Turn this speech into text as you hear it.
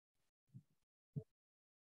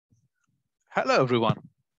Hello everyone,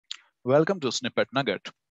 welcome to Snippet Nugget.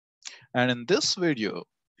 And in this video,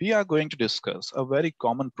 we are going to discuss a very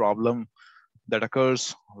common problem that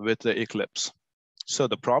occurs with the Eclipse. So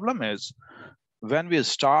the problem is when we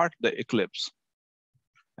start the Eclipse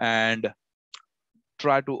and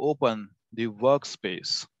try to open the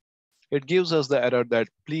workspace, it gives us the error that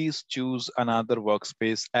please choose another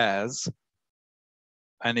workspace as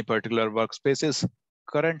any particular workspace is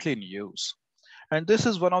currently in use. And this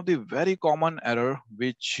is one of the very common error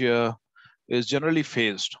which is generally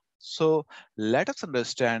faced. So let us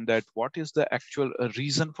understand that what is the actual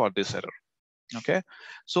reason for this error. Okay,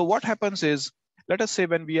 so what happens is, let us say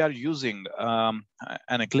when we are using an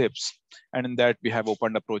Eclipse and in that we have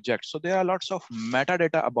opened a project. So there are lots of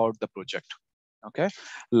metadata about the project. Okay,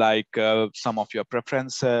 like some of your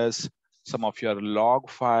preferences, some of your log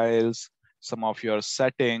files, some of your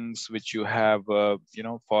settings which you have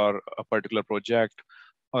for a particular project,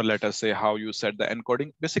 or let us say how you set the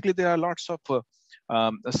encoding. Basically, there are lots of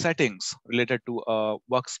settings related to a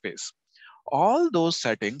workspace. All those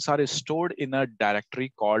settings are stored in a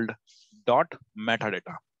directory called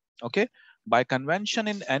 .metadata. Okay, by convention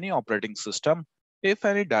in any operating system, if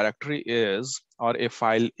any directory is or a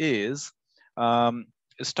file is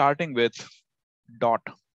starting with dot,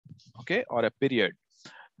 okay, or a period,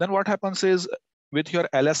 then what happens is with your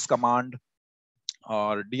ls command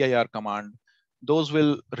or dir command, those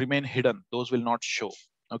will remain hidden, those will not show.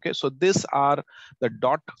 Okay, so these are the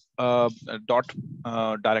dot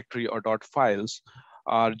directory or dot files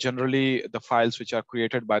are generally the files which are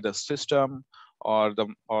created by the system or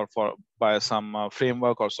for by some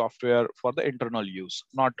framework or software for the internal use,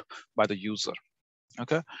 not by the user.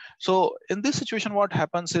 Okay, so in this situation, what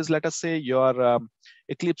happens is, let us say your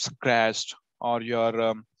Eclipse crashed, or your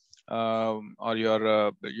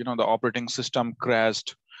the operating system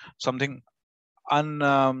crashed, something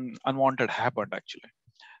unwanted happened actually.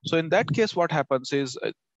 So in that case, what happens is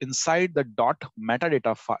inside the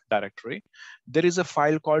 .metadata directory, there is a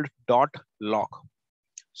file called .log.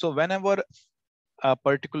 So whenever a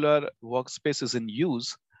particular workspace is in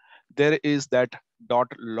use, there is that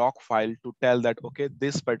 .log file to tell that, okay,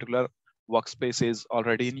 this particular workspace is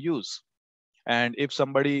already in use. And if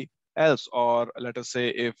somebody else, or let us say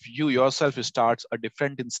if you yourself starts a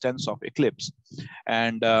different instance of Eclipse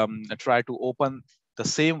and try to open the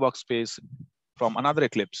same workspace from another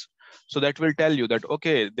Eclipse, so that will tell you that,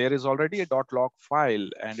 okay, there is already a .log file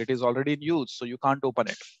and it is already in use, so you can't open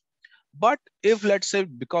it. But if, let's say,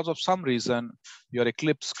 because of some reason your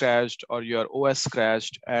Eclipse crashed or your OS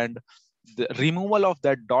crashed, and the removal of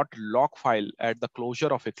that .log file at the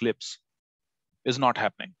closure of Eclipse is not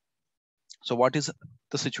happening. So what is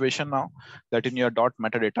the situation now? That in your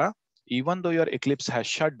 .metadata, even though your Eclipse has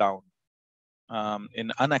shut down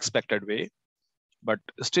in unexpected way, but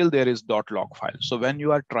still there is .log file. So when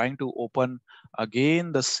you are trying to open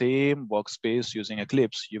again the same workspace using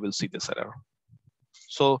Eclipse, you will see this error.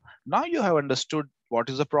 So now you have understood what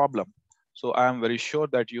is the problem. So I am very sure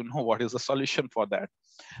that you know what is the solution for that.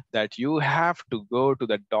 That you have to go to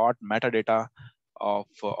the .metadata of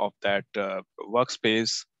that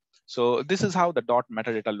workspace. So this is how the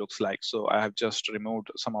 .metadata looks like. So I have just removed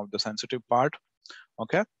some of the sensitive part.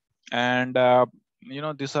 Okay, and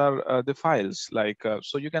these are the files. Like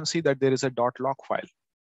so, you can see that there is a .log file.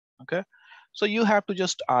 Okay, so you have to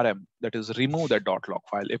just rm, that is remove that .log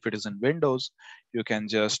file. If it is in Windows, you can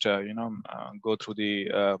just go through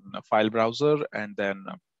the file browser and then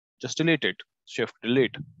just delete it, shift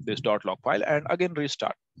delete this .log file and again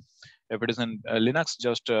restart. If it is in Linux,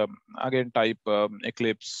 just again type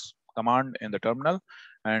Eclipse command in the terminal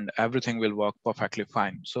and everything will work perfectly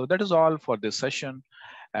fine. So that is all for this session,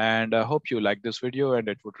 and I hope you like this video and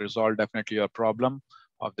it would resolve definitely your problem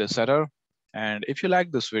of this error. And if you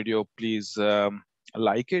like this video, please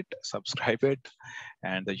like it, subscribe it,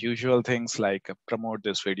 and the usual things like promote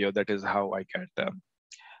this video. That is how I get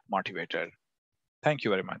motivated. Thank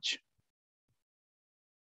you very much.